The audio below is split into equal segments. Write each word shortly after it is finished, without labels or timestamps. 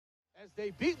As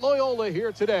they beat Loyola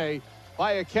here today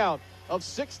by a count of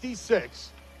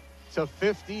 66-58.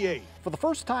 For the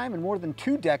first time in more than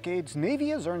 2 decades, Navy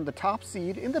has earned the top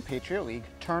seed in the Patriot League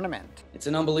Tournament. It's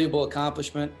an unbelievable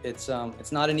accomplishment. It's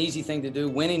not an easy thing to do.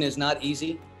 Winning is not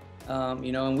easy,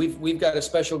 and we've got a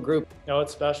special group. No,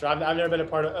 it's special. I've never been a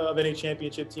part of any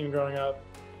championship team growing up.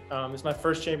 It's my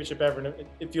first championship ever, and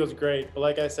it feels great. But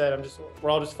like I said, we're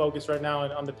all just focused right now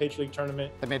on the Patriot League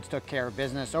Tournament. The Mids took care of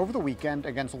business over the weekend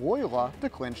against Loyola to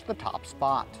clinch the top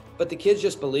spot. But the kids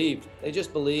just believed. They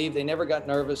just believed. They never got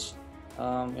nervous.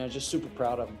 Just super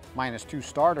proud of them. Minus 2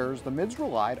 starters, the Mids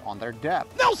relied on their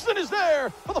depth. Nelson is there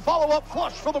for the follow-up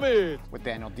flush for the Mids. With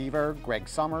Daniel Deaver, Greg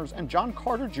Summers, and John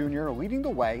Carter Jr. leading the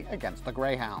way against the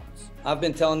Greyhounds. I've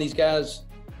been telling these guys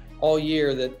all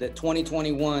year that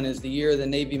 2021 is the year of the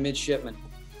Navy midshipmen.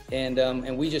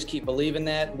 And we just keep believing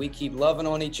that. We keep loving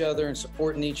on each other and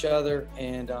supporting each other.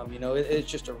 And, it's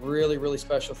just a really, really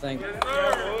special thing.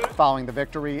 Following the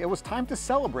victory, it was time to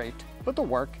celebrate, but the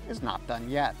work is not done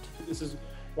yet. This is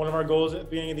one of our goals at the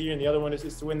beginning of the year, and the other one is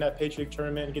to win that Patriot League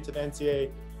Tournament and get to the NCAA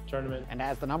tournament. And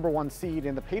as the #1 seed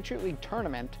in the Patriot League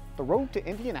Tournament, the road to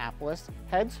Indianapolis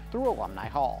heads through Alumni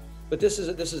Hall. But this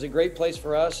is a great place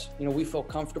for us. We feel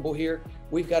comfortable here.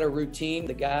 We've got a routine.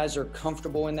 The guys are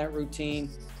comfortable in that routine.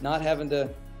 Not having to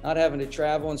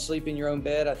travel and sleep in your own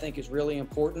bed, I think, is really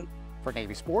important. For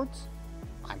Navy Sports,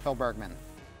 I'm Phil Bergman.